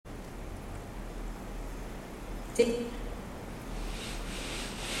De-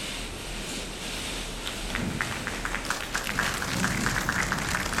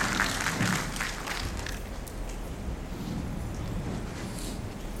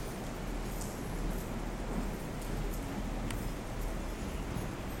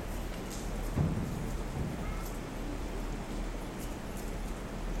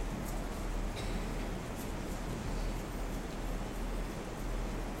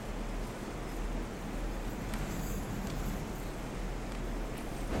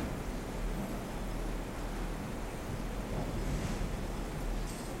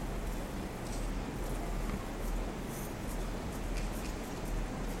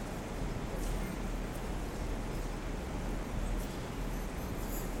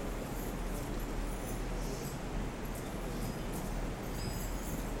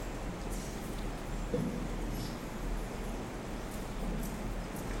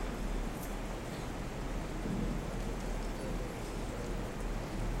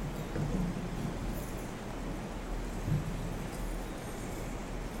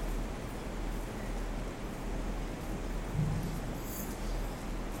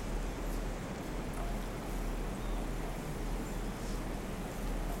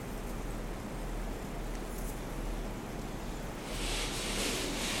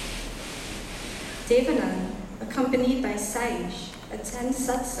 Devanand, accompanied by Sai, attends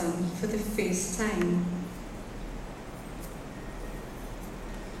satsang for the first time.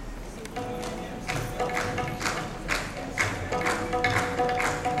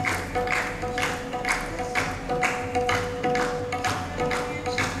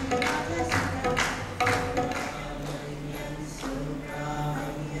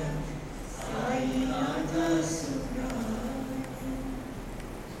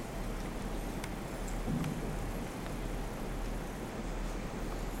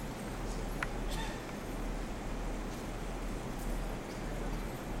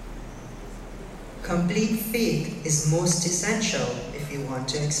 Complete faith is most essential if you want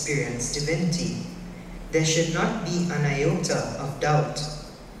to experience divinity. There should not be an iota of doubt.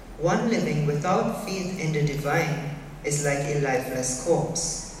 One living without faith in the divine is like a lifeless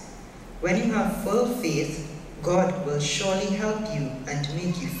corpse. When you have full faith, God will surely help you and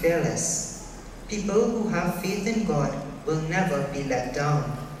make you fearless. People who have faith in God will never be let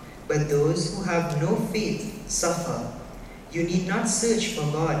down, but those who have no faith suffer. You need not search for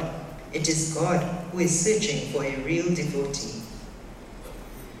God. It is God who is searching for a real devotee.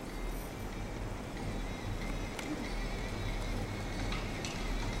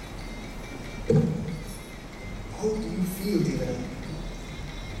 How do you feel, Devanand?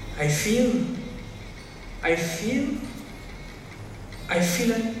 I feel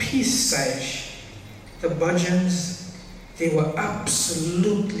at peace, Saish. The bhajans, they were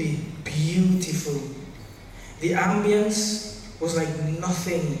absolutely beautiful. The ambience was like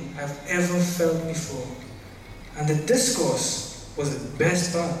nothing I've ever felt before. And the discourse was the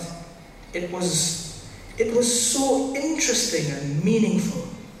best part. It was so interesting and meaningful.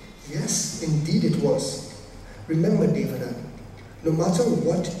 Yes, indeed it was. Remember, Devanand, no matter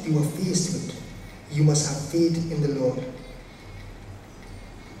what you are faced with, you must have faith in the Lord.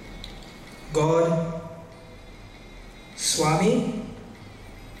 God, Swami,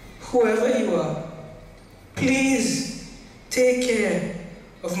 whoever you are, please take care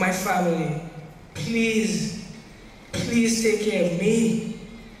of my family. Please take care of me.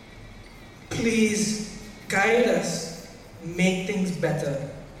 Please guide us, make things better.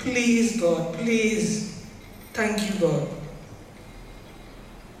 Please, God, please. Thank you, God.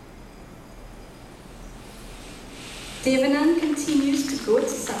 Devanand continues to go to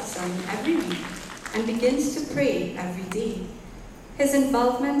satsang every week and begins to pray every day. His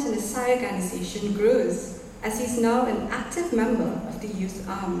involvement in the Sai organization grows as he's now an active member of the youth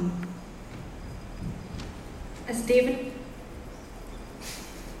arm. As David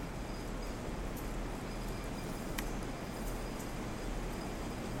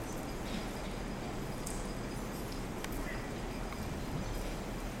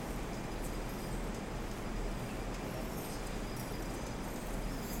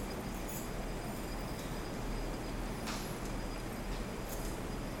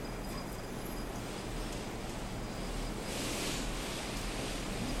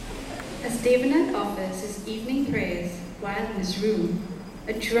Devanand offers his evening prayers while in his room,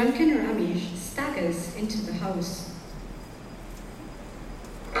 a drunken Ramesh staggers into the house.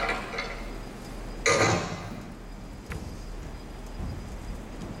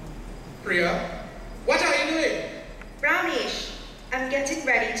 Priya, what are you doing? Ramesh, I'm getting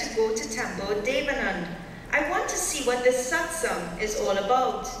ready to go to Temple Devanand. I want to see what this satsang is all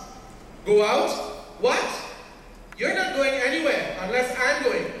about. Go out? What? You're not going anywhere unless I'm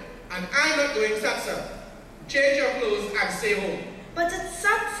going, and I'm not going satsang. Change your clothes and stay home. But it's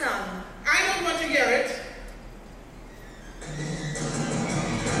satsang. I don't want to hear it.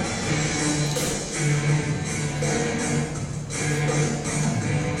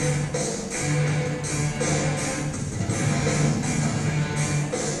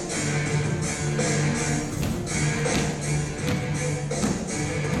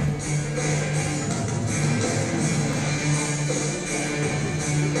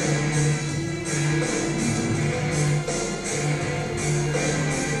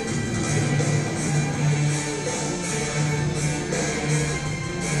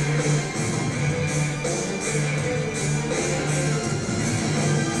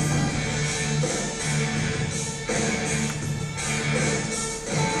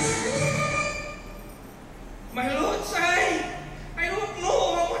 My Lord Sai, I don't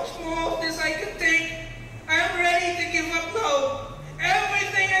know how much more of this I can take. I am ready to give up now.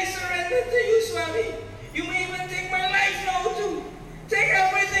 Everything I surrender to you, Swami. You may even take my life now too. Take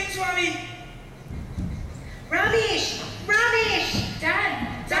everything, Swami. Ramesh! Ramesh!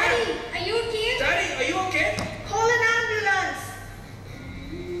 Dad! Daddy! Are you okay? Daddy, are you okay? Call an ambulance!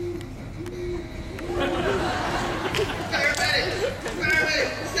 Paramedic!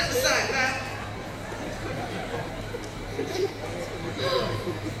 Step aside, man.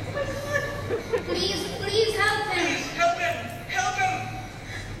 Please help him! Please, help him! Help him!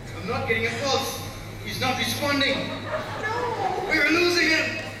 I'm not getting a pulse. He's not responding. No! We're losing him.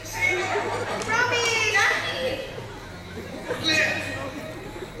 Save him! Ramesh!